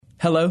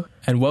Hello,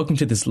 and welcome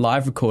to this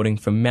live recording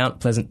from Mount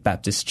Pleasant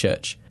Baptist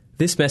Church.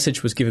 This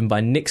message was given by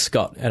Nick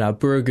Scott at our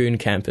Burragoon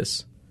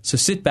campus. So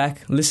sit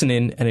back, listen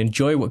in, and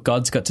enjoy what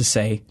God's got to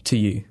say to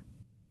you.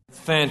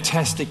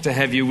 Fantastic to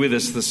have you with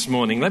us this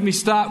morning. Let me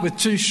start with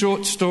two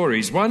short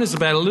stories. One is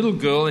about a little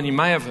girl, and you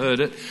may have heard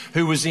it,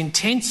 who was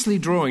intensely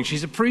drawing.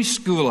 She's a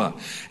preschooler,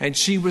 and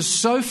she was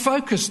so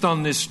focused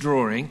on this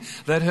drawing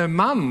that her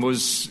mum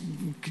was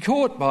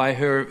caught by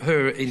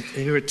her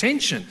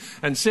attention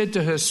and said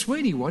to her,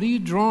 "Sweetie, what are you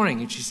drawing?"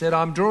 And she said,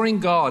 "I'm drawing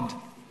God."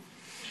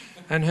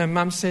 And her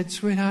mum said,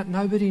 "Sweetheart,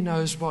 nobody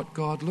knows what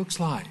God looks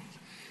like."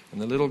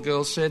 And the little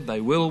girl said, "They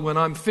will when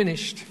I'm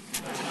finished."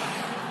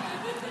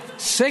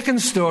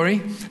 Second story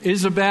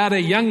is about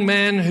a young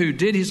man who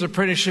did his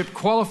apprenticeship,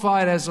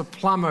 qualified as a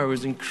plumber,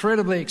 was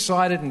incredibly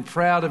excited and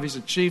proud of his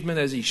achievement,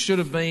 as he should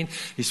have been.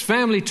 His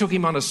family took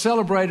him on a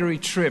celebratory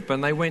trip,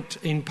 and they went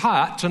in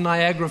part to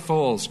Niagara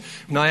Falls.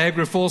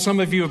 Niagara Falls, some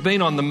of you have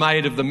been on the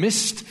Maid of the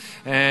Mist,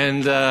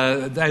 and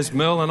as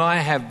Merle and I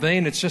have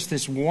been, it's just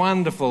this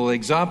wonderful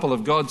example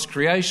of God's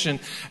creation.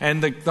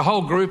 And the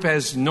whole group,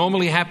 as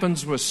normally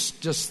happens, was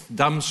just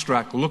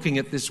dumbstruck looking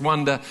at this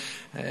wonder.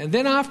 And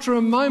then after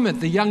a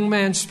moment, the young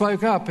man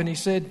spoke up and he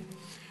said,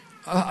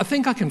 "I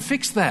think I can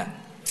fix that."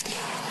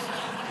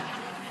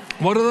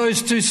 What do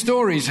those two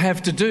stories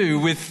have to do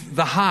with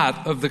the heart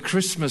of the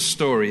Christmas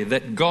story?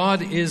 That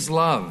God is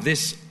love,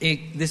 this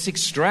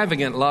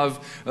extravagant love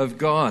of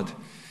God.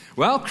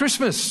 Well,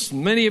 Christmas.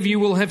 Many of you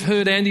will have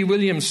heard Andy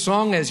Williams'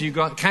 song as you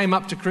came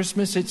up to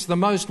Christmas. It's the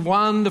most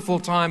wonderful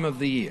time of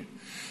the year.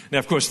 Now,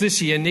 of course,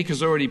 this year, Nick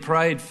has already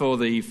prayed for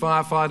the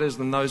firefighters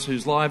and those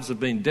whose lives have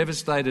been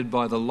devastated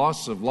by the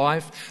loss of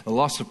life, the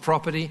loss of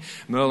property.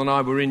 Merle and I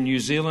were in New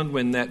Zealand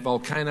when that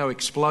volcano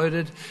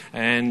exploded,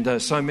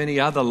 and so many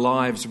other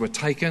lives were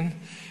taken.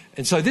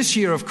 And so this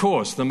year, of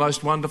course, the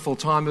most wonderful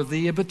time of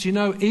the year. But you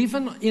know,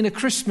 even in a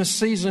Christmas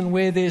season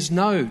where there's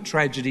no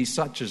tragedy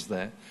such as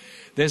that,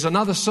 there's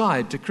another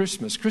side to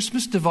Christmas.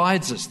 Christmas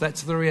divides us.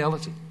 That's the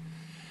reality.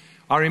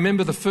 I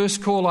remember the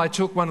first call I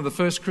took, one of the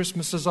first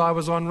Christmases I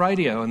was on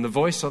radio, and the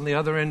voice on the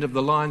other end of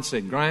the line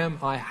said, "Graham,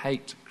 I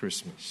hate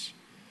Christmas."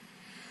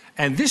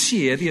 And this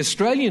year, the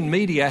Australian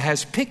media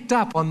has picked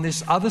up on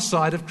this other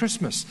side of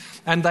Christmas,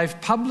 and they've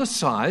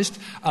publicised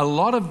a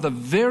lot of the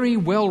very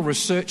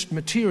well-researched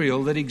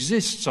material that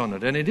exists on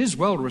it, and it is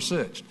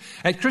well-researched.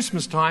 At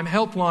Christmas time,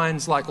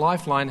 helplines like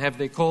Lifeline have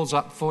their calls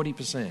up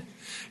 40%.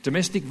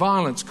 Domestic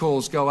violence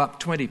calls go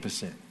up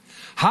 20%.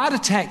 Heart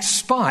attacks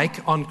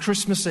spike on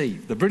Christmas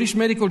Eve. The British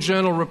Medical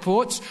Journal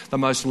reports the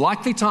most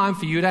likely time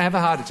for you to have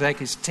a heart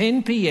attack is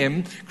 10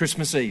 p.m.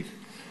 Christmas Eve.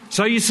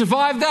 So you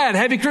survived that.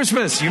 Happy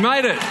Christmas. You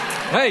made it.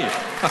 Hey.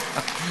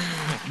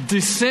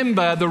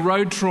 December, the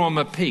road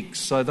trauma peaks.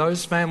 So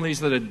those families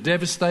that are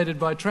devastated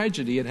by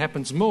tragedy, it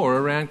happens more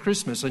around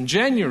Christmas. And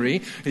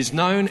January is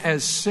known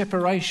as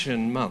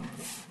Separation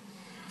Month.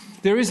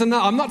 There is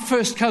another, I'm not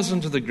first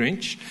cousin to the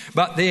Grinch,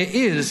 but there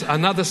is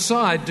another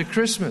side to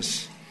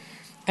Christmas.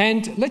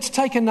 And let's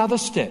take another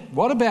step.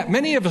 What about,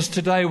 many of us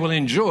today will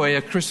enjoy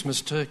a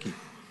Christmas turkey.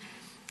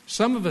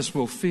 Some of us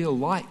will feel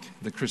like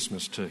the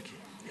Christmas turkey.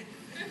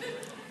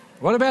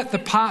 What about the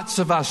parts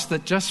of us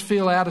that just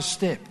feel out of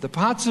step? The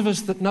parts of us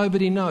that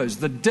nobody knows?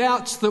 The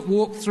doubts that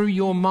walk through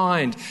your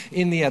mind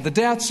in the air? The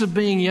doubts of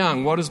being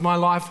young, what does my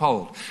life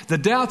hold? The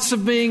doubts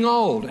of being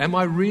old, am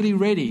I really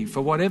ready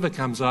for whatever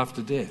comes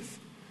after death?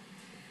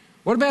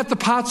 What about the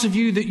parts of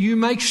you that you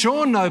make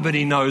sure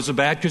nobody knows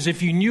about, because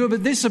if you knew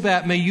this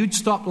about me, you'd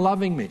stop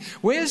loving me?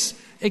 Where's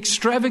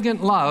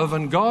extravagant love,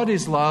 and God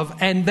is love,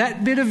 and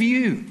that bit of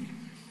you?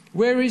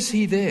 Where is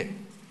he there?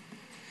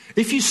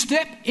 If you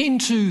step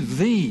into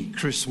the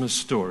Christmas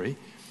story,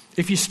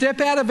 if you step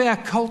out of our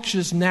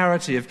culture's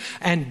narrative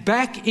and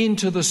back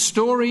into the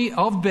story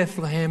of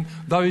Bethlehem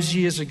those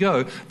years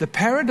ago, the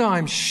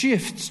paradigm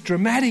shifts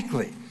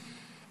dramatically.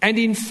 And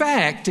in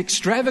fact,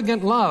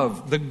 extravagant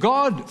love, the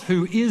God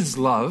who is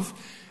love,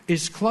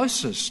 is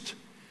closest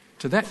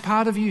to that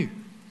part of you.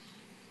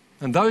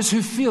 And those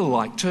who feel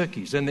like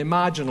turkeys, and they're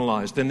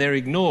marginalised, and they're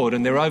ignored,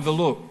 and they're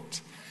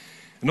overlooked.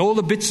 And all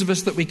the bits of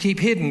us that we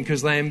keep hidden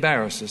because they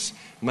embarrass us,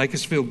 make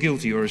us feel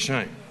guilty or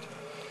ashamed.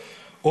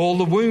 All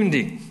the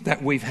wounding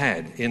that we've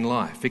had in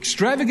life.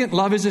 Extravagant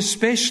love is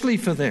especially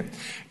for them.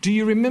 Do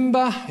you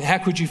remember, how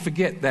could you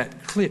forget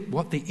that clip,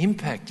 what the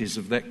impact is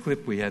of that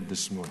clip we had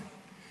this morning?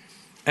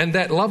 And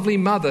that lovely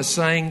mother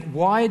saying,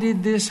 "Why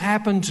did this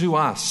happen to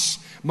us?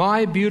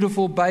 My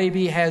beautiful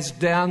baby has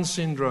Down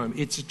syndrome.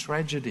 It's a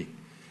tragedy."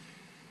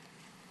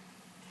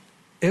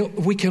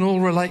 We can all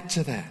relate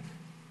to that.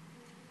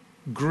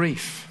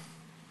 Grief,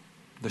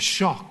 the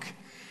shock.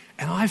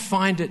 And I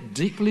find it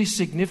deeply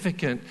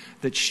significant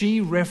that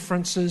she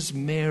references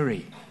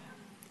Mary.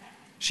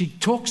 She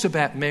talks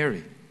about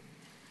Mary.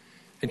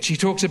 And she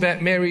talks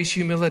about Mary's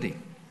humility.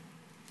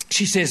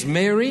 She says,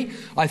 "Mary,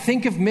 I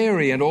think of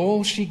Mary and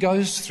all she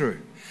goes through.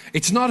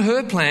 It's not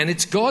her plan,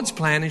 it's God's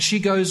plan, and she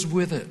goes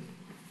with it."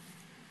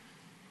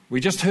 We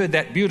just heard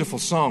that beautiful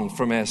song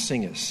from our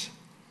singers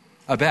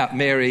about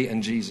Mary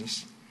and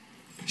Jesus.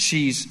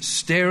 She's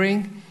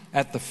staring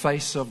at the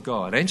face of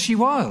God. And she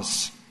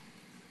was.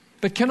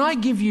 But can I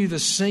give you the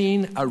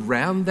scene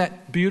around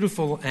that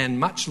beautiful and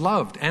much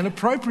loved and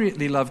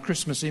appropriately loved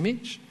Christmas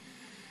image?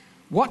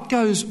 What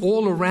goes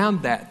all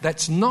around that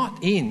that's not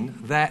in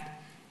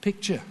that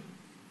picture?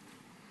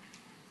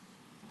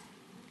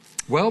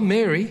 Well,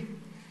 Mary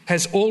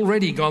has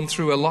already gone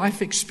through a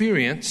life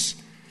experience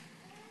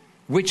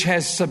which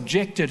has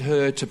subjected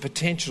her to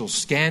potential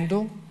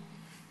scandal,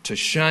 to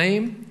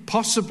shame,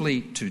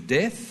 possibly to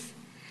death.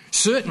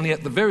 Certainly,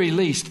 at the very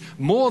least,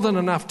 more than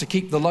enough to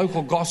keep the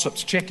local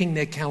gossips checking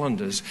their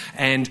calendars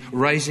and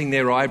raising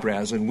their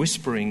eyebrows and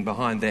whispering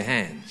behind their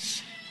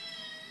hands.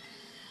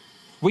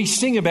 We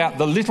sing about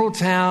the little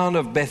town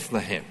of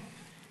Bethlehem,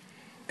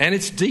 and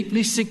it's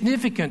deeply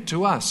significant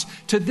to us,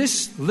 to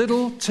this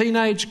little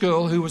teenage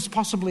girl who was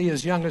possibly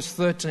as young as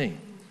 13.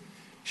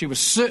 She was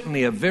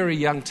certainly a very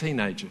young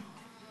teenager.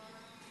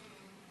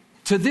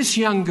 To this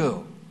young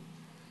girl,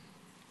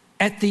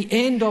 at the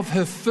end of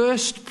her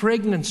first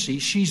pregnancy,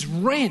 she's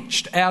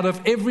wrenched out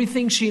of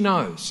everything she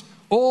knows,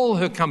 all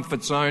her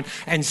comfort zone,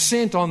 and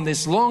sent on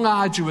this long,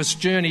 arduous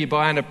journey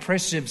by an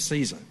oppressive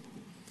Caesar.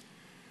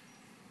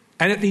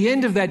 And at the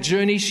end of that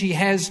journey, she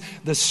has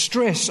the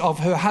stress of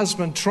her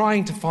husband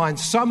trying to find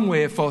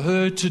somewhere for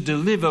her to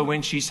deliver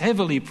when she's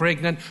heavily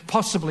pregnant,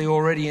 possibly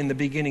already in the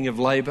beginning of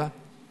labour.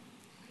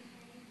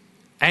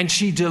 And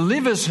she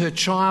delivers her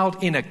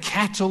child in a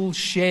cattle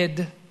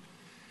shed,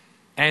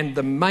 and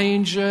the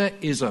manger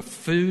is a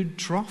food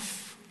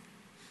trough.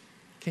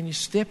 Can you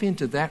step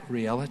into that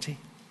reality?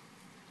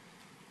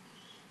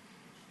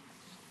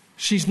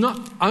 She's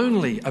not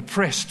only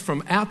oppressed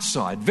from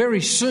outside.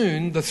 Very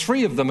soon, the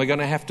three of them are going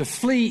to have to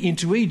flee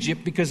into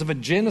Egypt because of a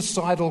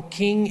genocidal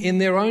king in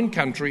their own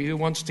country who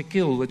wants to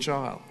kill the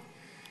child.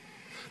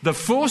 The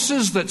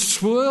forces that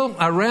swirl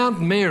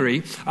around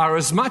Mary are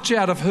as much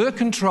out of her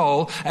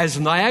control as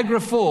Niagara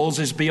Falls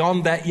is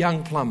beyond that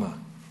young plumber.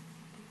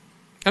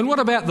 And what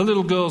about the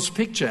little girl's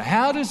picture?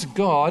 How does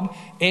God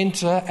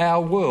enter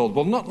our world?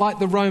 Well, not like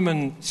the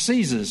Roman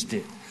Caesars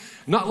did.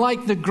 Not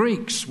like the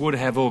Greeks would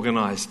have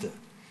organised it.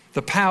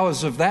 The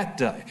powers of that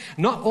day.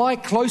 Not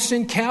like Close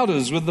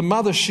Encounters with the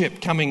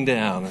mothership coming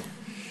down.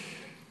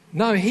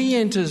 No, he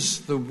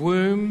enters the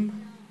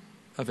womb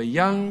of a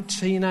young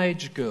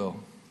teenage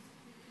girl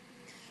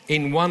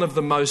in one of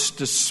the most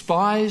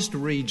despised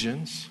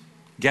regions,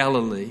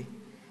 Galilee,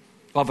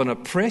 of an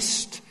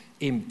oppressed,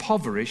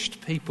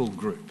 impoverished people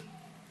group.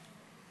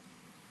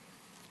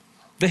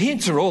 The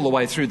hints are all the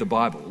way through the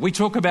Bible. We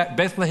talk about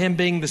Bethlehem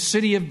being the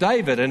city of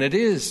David, and it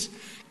is.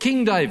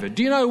 King David.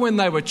 Do you know when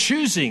they were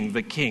choosing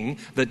the king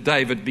that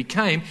David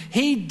became,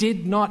 he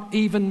did not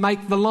even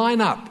make the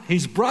lineup.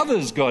 His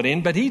brothers got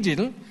in, but he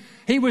didn't.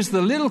 He was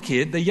the little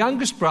kid, the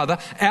youngest brother,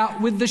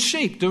 out with the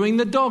sheep doing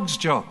the dog's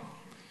job.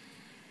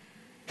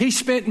 He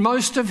spent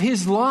most of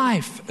his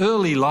life,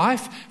 early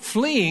life,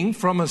 fleeing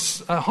from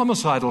a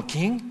homicidal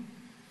king.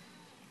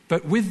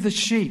 But with the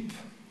sheep,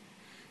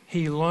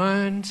 he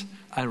learned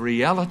a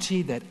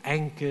reality that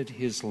anchored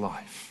his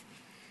life.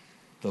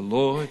 The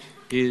Lord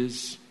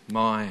is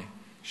my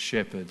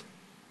shepherd,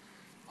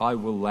 I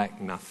will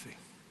lack nothing.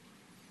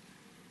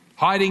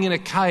 Hiding in a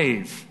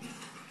cave,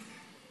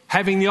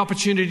 having the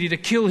opportunity to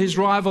kill his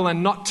rival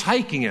and not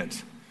taking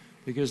it,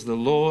 because the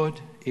Lord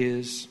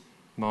is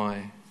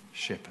my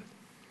shepherd.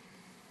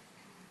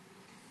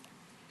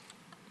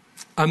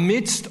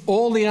 Amidst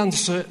all the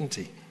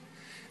uncertainty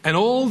and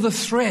all the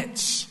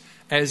threats,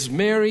 as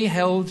Mary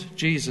held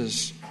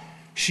Jesus,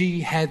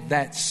 she had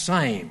that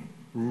same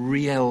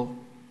reality,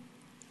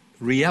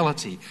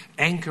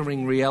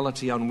 anchoring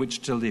reality on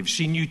which to live.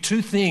 She knew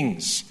two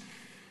things.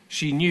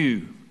 She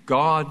knew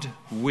God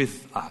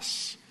with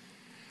us.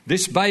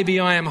 This baby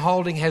I am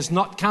holding has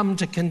not come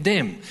to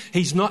condemn.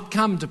 He's not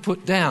come to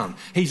put down.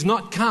 He's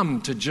not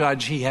come to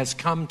judge. He has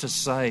come to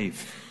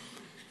save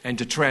and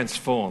to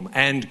transform.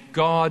 And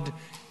God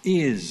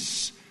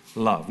is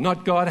love.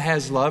 Not God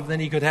has love, then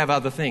he could have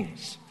other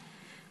things.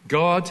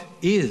 God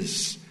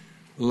is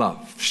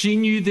love. She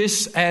knew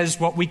this as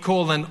what we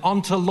call an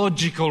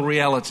ontological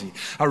reality,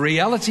 a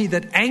reality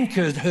that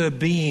anchored her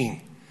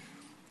being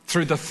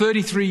through the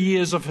 33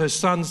 years of her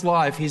son's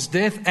life, his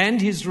death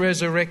and his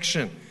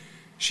resurrection.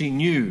 She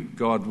knew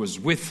God was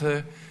with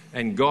her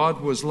and God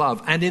was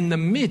love. And in the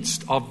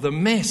midst of the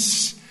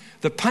mess,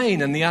 the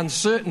pain and the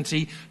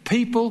uncertainty,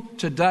 people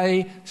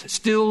today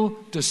still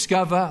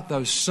discover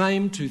those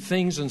same two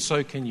things, and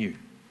so can you.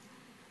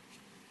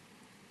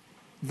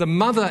 The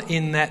mother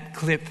in that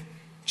clip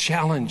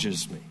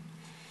challenges me.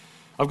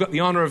 I've got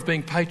the honour of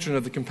being patron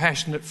of the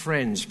Compassionate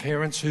Friends,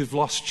 parents who've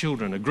lost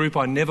children, a group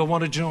I never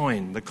want to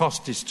join. The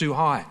cost is too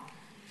high.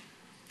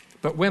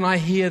 But when I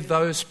hear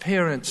those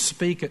parents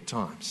speak at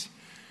times,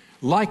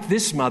 like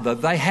this mother,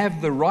 they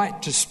have the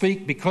right to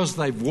speak because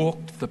they've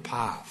walked the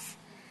path.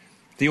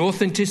 The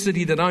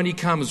authenticity that only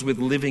comes with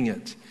living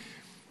it.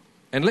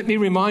 And let me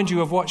remind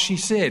you of what she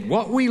said.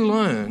 What we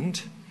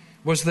learned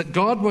was that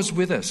God was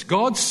with us.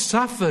 God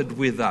suffered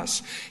with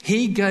us.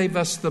 He gave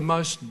us the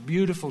most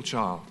beautiful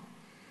child.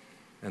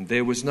 and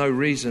there was no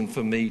reason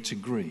for me to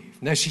grieve.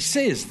 Now she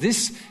says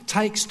this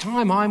takes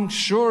time. I'm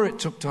sure it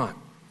took time.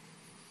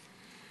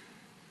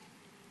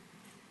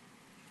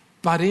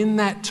 But in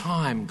that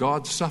time,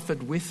 God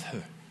suffered with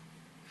her.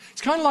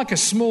 It's kind of like a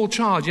small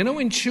child. You know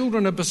when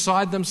children are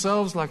beside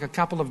themselves, like a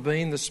couple have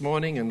been this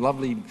morning and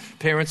lovely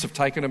parents have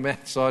taken them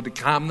outside to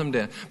calm them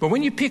down. But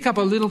when you pick up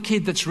a little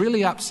kid that's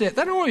really upset,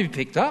 they don't want to be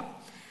picked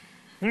up.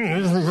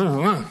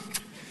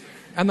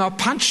 And they'll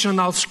punch and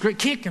they'll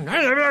kick.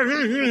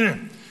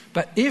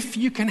 But if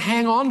you can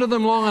hang on to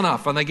them long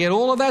enough and they get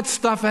all of that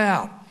stuff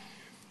out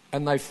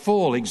and they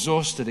fall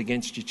exhausted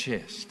against your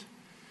chest,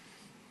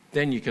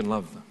 then you can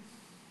love them.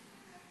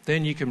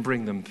 Then you can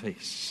bring them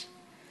peace.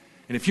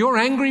 And if you're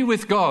angry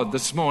with God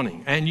this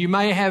morning, and you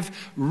may have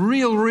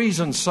real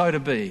reasons so to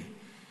be,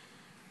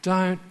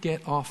 don't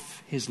get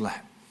off his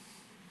lap.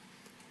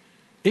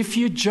 If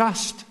you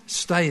just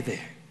stay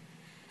there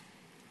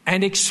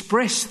and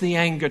express the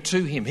anger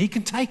to him, he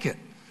can take it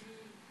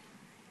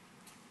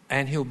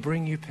and he'll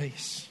bring you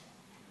peace.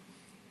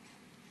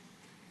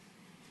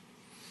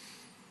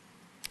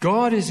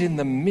 God is in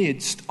the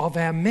midst of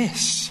our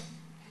mess.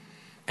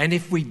 And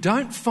if we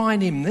don't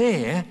find him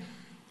there,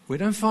 we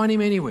don't find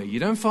him anywhere. You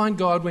don't find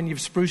God when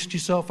you've spruced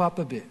yourself up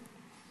a bit.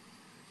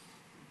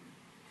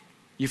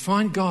 You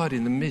find God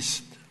in the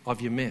midst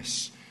of your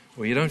mess,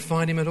 or you don't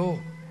find him at all.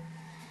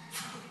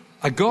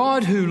 A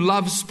God who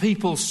loves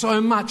people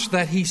so much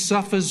that he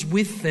suffers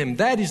with them.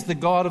 That is the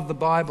God of the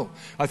Bible.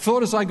 I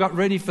thought as I got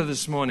ready for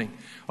this morning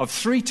of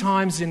 3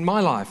 times in my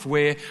life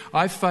where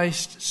I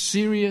faced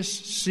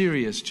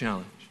serious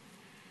challenge.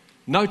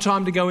 No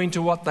time to go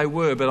into what they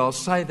were, but I'll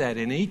say that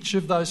in each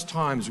of those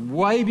times,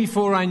 way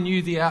before I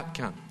knew the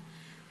outcome,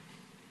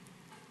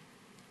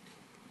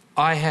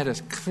 I had a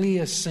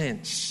clear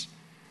sense,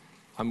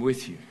 I'm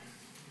with you.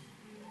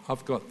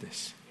 I've got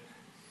this.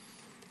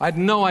 I had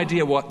no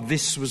idea what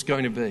this was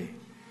going to be,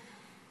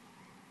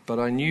 but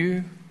I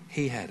knew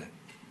he had it.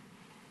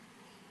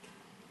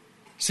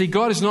 See,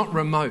 God is not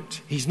remote.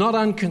 He's not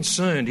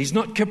unconcerned. He's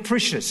not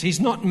capricious. He's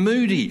not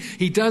moody.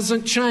 He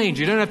doesn't change.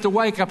 You don't have to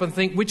wake up and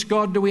think, which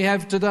God do we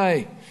have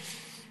today?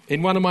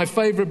 In one of my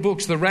favourite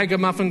books, The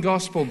Ragamuffin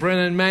Gospel,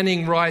 Brennan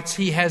Manning writes,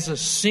 he has a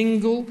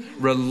single,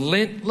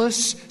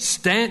 relentless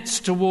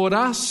stance toward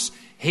us.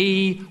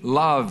 He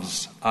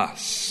loves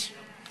us.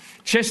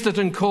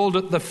 Chesterton called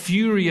it the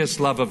furious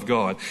love of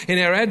God. In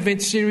our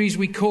Advent series,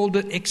 we called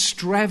it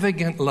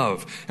extravagant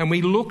love, and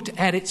we looked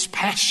at its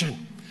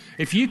passion.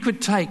 If you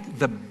could take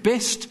the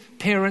best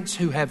parents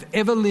who have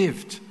ever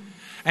lived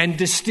and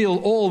distill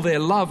all their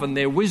love and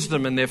their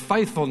wisdom and their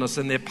faithfulness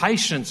and their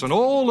patience and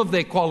all of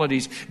their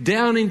qualities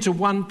down into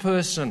one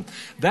person,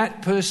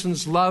 that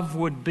person's love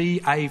would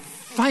be a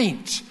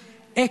faint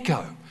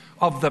echo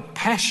of the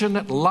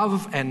passionate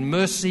love and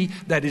mercy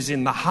that is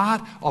in the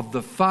heart of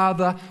the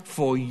Father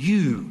for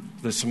you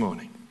this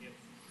morning.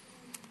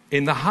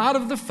 In the heart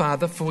of the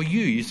Father for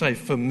you. You say,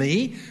 for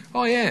me?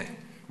 Oh yeah.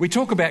 We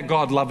talk about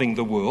God loving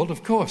the world,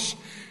 of course.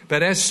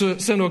 But as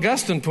St.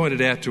 Augustine pointed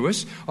out to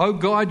us, oh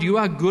God, you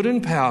are good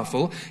and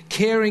powerful,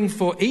 caring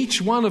for each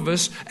one of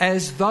us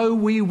as though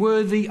we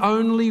were the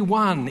only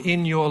one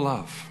in your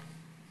love.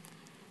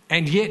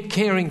 And yet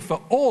caring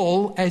for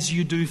all as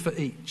you do for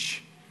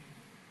each.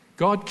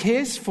 God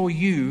cares for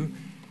you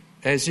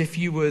as if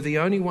you were the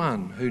only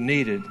one who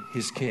needed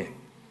his care.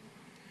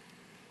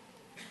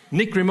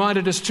 Nick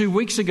reminded us 2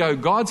 weeks ago,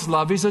 God's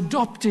love is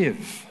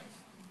adoptive.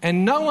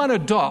 And no one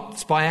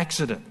adopts by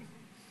accident.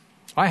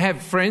 I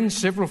have friends,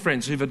 several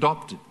friends who've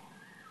adopted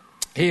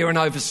here and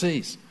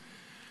overseas.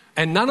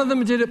 And none of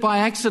them did it by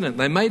accident.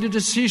 They made a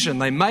decision,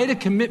 they made a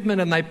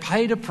commitment, and they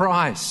paid a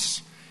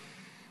price.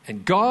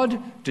 And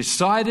God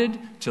decided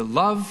to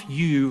love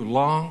you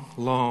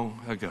long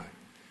ago.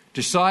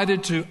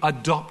 Decided to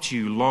adopt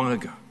you long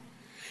ago.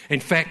 In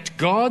fact,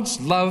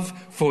 God's love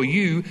for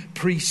you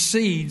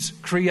precedes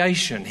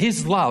creation.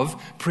 His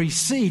love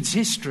precedes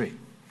history.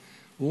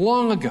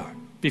 Long ago.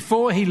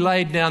 Before he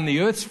laid down the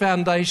earth's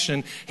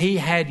foundation, he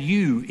had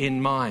you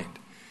in mind.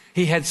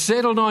 He had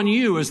settled on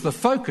you as the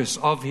focus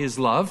of his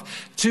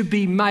love to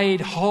be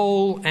made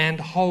whole and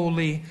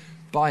holy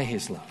by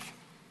his love.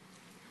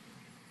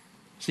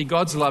 See,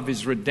 God's love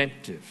is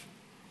redemptive.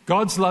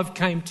 God's love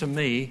came to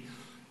me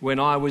when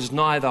I was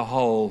neither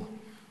whole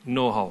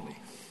nor holy.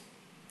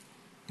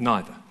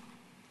 Neither.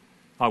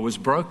 I was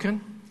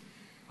broken.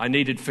 I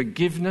needed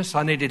forgiveness.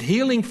 I needed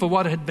healing for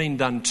what had been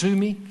done to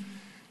me.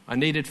 I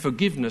needed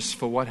forgiveness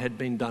for what had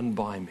been done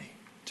by me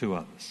to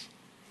others.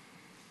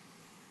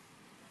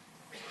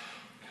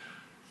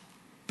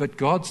 But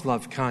God's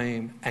love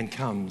came and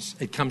comes.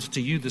 It comes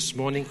to you this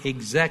morning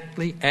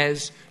exactly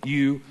as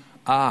you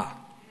are.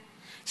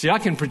 See, I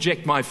can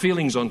project my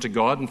feelings onto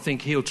God and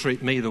think he'll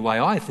treat me the way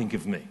I think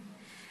of me.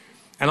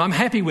 And I'm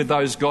happy with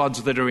those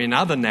gods that are in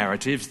other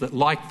narratives that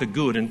like the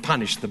good and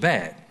punish the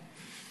bad,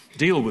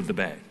 deal with the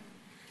bad.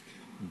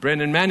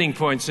 Brennan Manning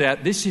points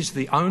out this is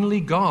the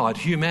only God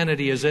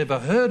humanity has ever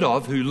heard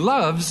of who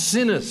loves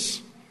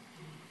sinners.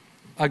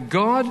 A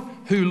God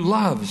who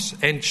loves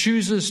and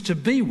chooses to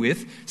be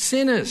with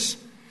sinners.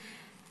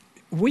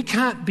 we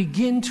can't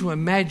begin to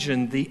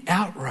imagine the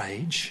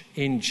outrage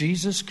in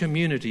Jesus'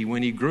 community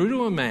when he grew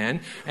to a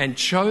man and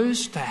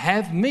chose to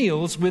have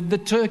meals with the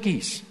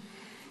turkeys,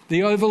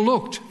 the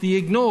overlooked, the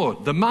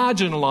ignored, the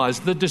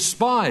marginalised, the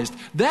despised.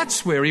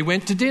 That's where he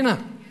went to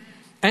dinner.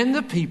 And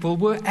the people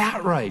were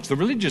outraged, the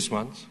religious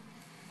ones.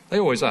 They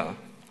always are.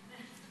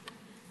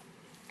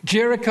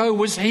 Jericho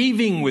was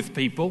heaving with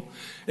people.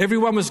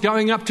 Everyone was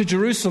going up to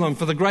Jerusalem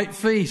for the great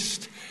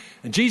feast.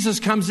 And Jesus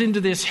comes into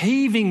this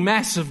heaving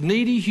mass of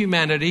needy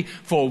humanity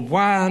for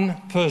one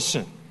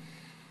person,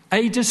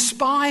 a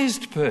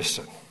despised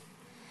person,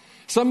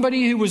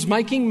 somebody who was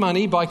making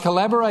money by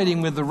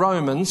collaborating with the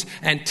Romans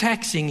and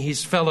taxing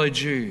his fellow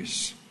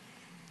Jews.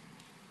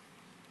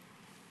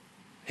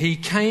 He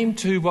came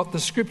to what the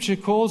scripture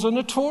calls a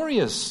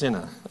notorious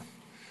sinner.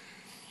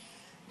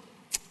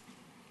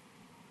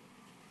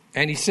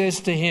 And he says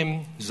to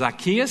him,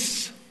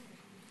 Zacchaeus,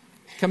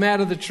 come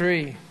out of the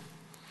tree.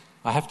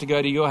 I have to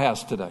go to your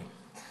house today.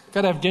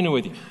 Got to have dinner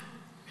with you.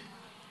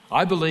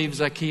 I believe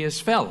Zacchaeus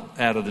fell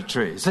out of the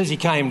tree. It says he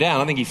came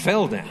down. I think he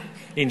fell down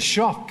in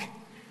shock.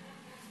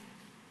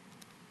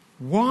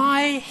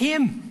 Why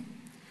him?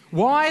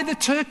 Why the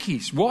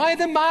turkeys? Why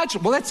the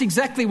margin? Well, that's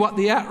exactly what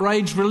the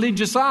outraged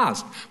religious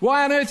asked.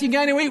 Why on earth are you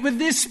going to eat with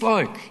this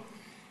bloke?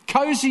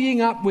 Cozying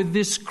up with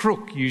this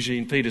crook,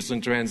 Eugene Peterson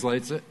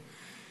translates it.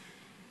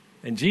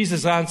 And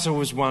Jesus' answer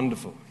was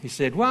wonderful. He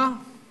said,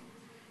 well,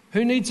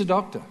 who needs a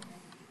doctor?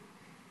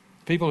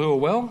 People who are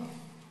well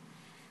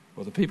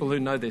or the people who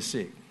know they're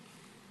sick?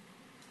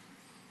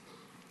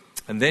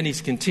 And then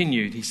he's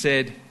continued. He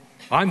said,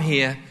 I'm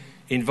here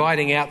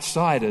inviting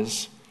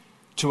outsiders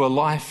to a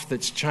life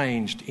that's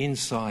changed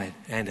inside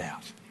and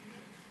out.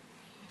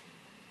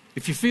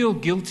 If you feel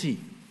guilty,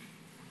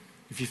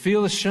 if you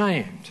feel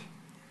ashamed,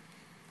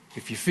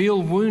 if you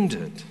feel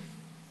wounded,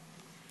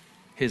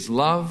 his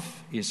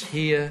love is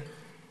here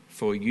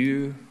for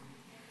you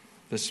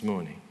this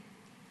morning.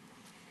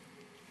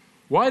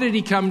 Why did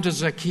he come to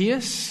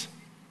Zacchaeus?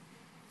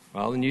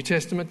 Well, the New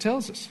Testament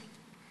tells us.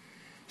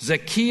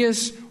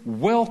 Zacchaeus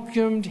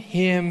welcomed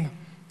him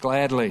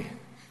gladly.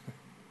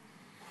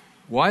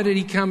 Why did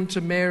he come to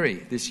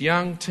Mary, this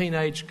young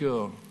teenage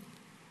girl?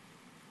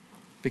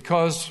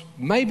 Because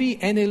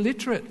maybe an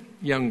illiterate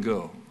young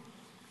girl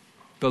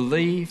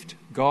believed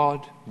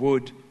God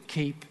would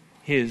keep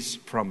his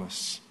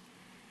promise.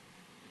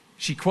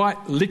 She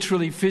quite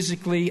literally,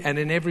 physically, and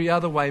in every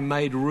other way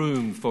made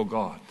room for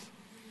God.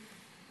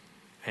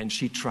 And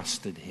she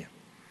trusted him.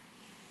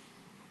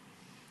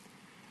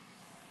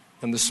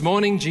 And this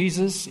morning,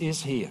 Jesus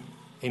is here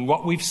in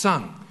what we've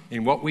sung,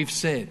 in what we've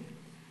said.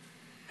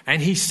 And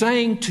he's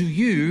saying to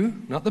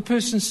you, not the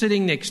person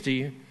sitting next to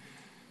you,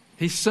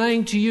 he's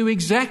saying to you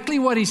exactly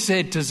what he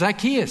said to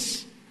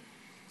Zacchaeus.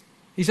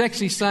 He's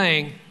actually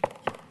saying,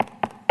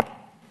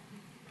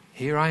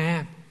 here I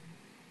am.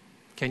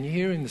 Can you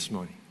hear him this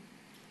morning?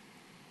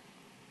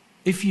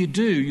 If you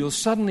do, you'll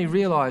suddenly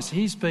realise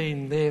he's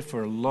been there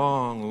for a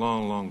long,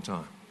 long, long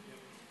time.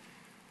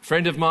 A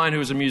friend of mine who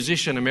was a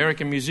musician,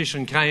 American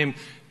musician, came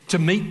to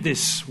meet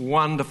this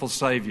wonderful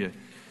Saviour.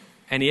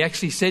 And he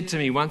actually said to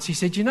me once, he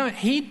said, you know,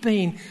 he'd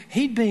been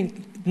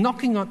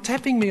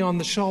tapping me on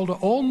the shoulder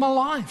all my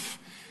life.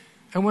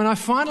 And when I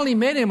finally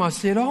met him, I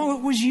said, oh,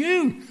 it was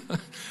you.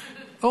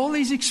 All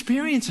these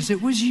experiences,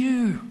 it was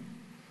you.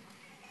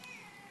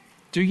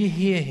 Do you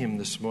hear him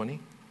this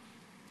morning?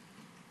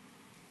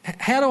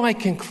 How do I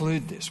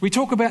conclude this? We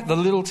talk about the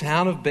little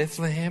town of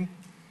Bethlehem.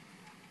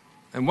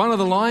 And one of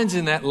the lines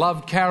in that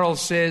loved carol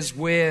says,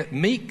 where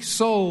meek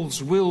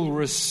souls will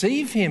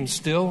receive him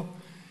still,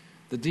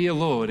 the dear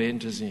Lord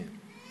enters in.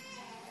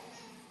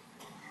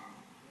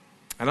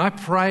 And I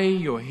pray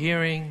you're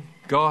hearing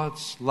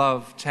God's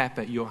love tap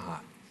at your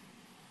heart.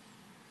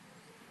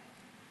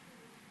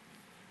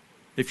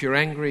 If you're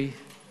angry,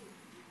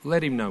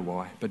 let him know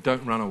why, but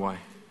don't run away.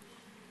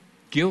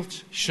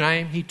 Guilt,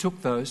 shame, he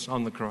took those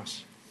on the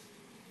cross.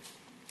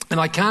 And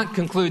I can't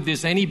conclude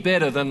this any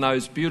better than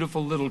those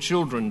beautiful little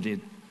children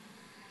did.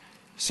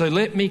 So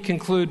let me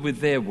conclude with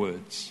their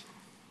words.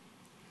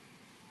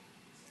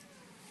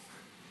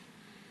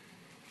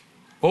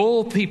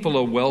 All people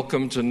are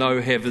welcome to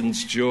know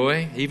heaven's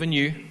joy, even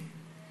you.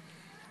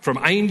 From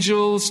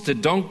angels to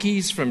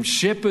donkeys, from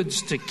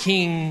shepherds to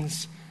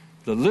kings,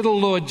 the little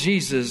Lord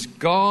Jesus,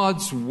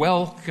 God's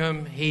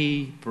welcome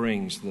he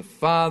brings. The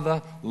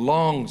Father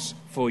longs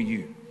for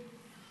you.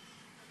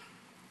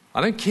 I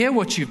don't care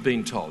what you've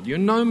been told. You're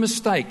no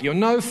mistake. You're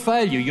no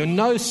failure. You're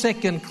no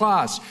second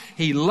class.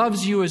 He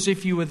loves you as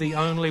if you were the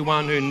only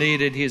one who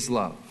needed his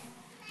love.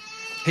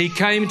 He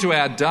came to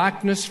our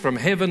darkness from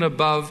heaven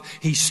above.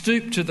 He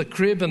stooped to the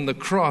crib and the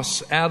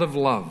cross out of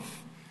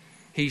love.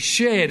 He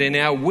shared in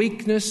our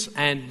weakness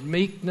and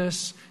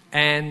meekness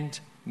and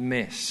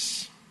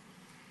mess.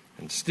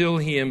 And still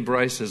he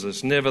embraces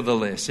us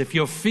nevertheless. If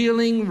you're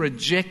feeling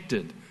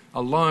rejected,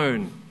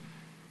 alone,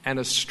 and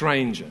a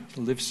stranger.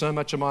 I lived so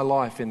much of my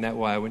life in that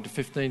way. I went to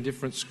 15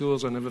 different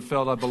schools. I never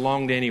felt I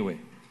belonged anywhere.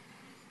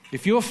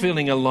 If you're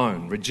feeling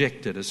alone,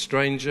 rejected, a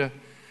stranger,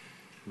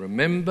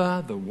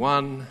 remember the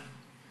one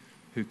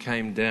who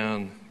came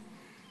down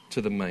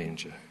to the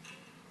manger.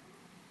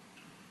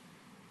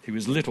 He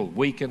was little,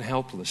 weak and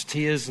helpless,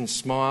 tears and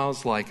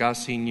smiles like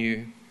us he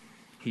knew.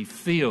 He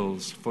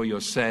feels for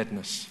your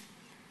sadness.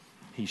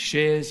 He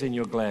shares in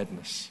your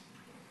gladness.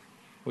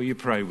 Will you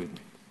pray with me?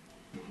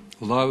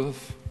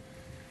 Love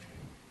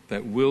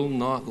that will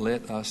not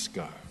let us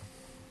go.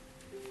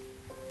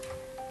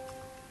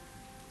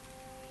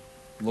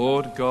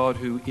 Lord God,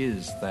 who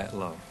is that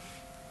love?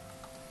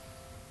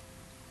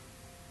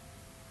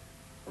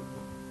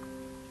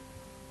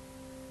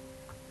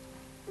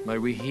 May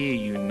we hear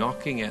you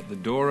knocking at the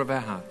door of our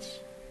hearts.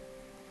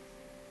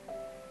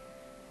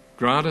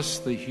 Grant us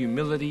the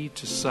humility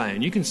to say,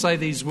 and you can say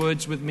these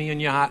words with me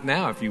in your heart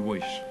now if you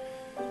wish.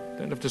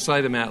 Don't have to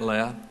say them out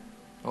loud.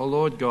 Oh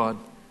Lord God,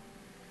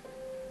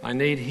 I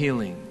need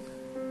healing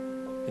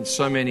in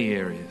so many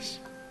areas.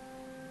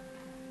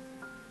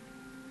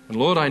 And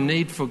Lord, I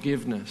need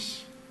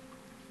forgiveness.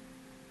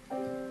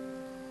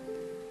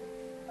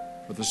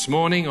 But this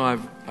morning I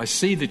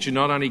see that you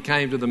not only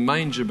came to the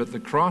manger, but the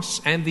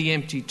cross and the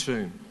empty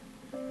tomb.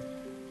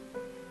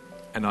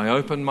 And I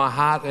open my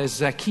heart as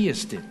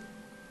Zacchaeus did.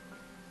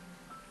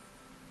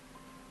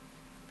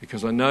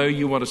 Because I know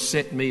you want to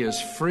set me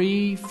as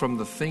free from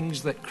the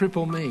things that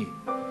cripple me,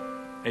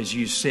 as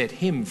you set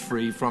him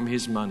free from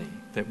his money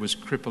that was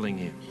crippling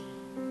him.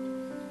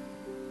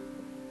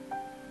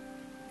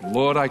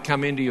 Lord, I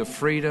come into your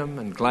freedom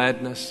and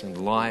gladness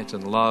and light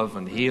and love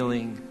and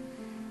healing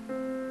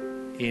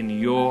in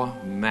your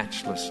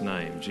matchless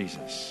name,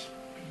 Jesus.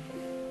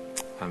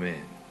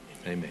 Amen.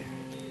 Amen.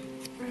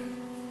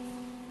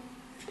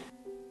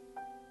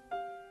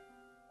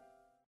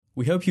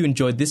 We hope you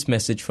enjoyed this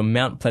message from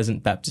Mount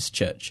Pleasant Baptist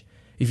Church.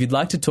 If you'd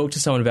like to talk to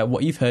someone about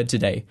what you've heard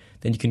today,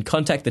 then you can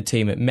contact the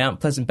team at Mount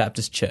Pleasant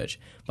Baptist Church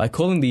by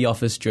calling the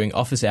office during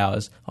office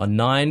hours on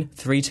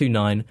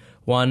 9329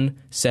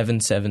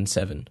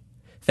 1777.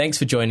 Thanks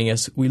for joining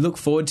us. We look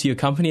forward to your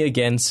company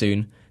again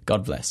soon.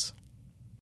 God bless.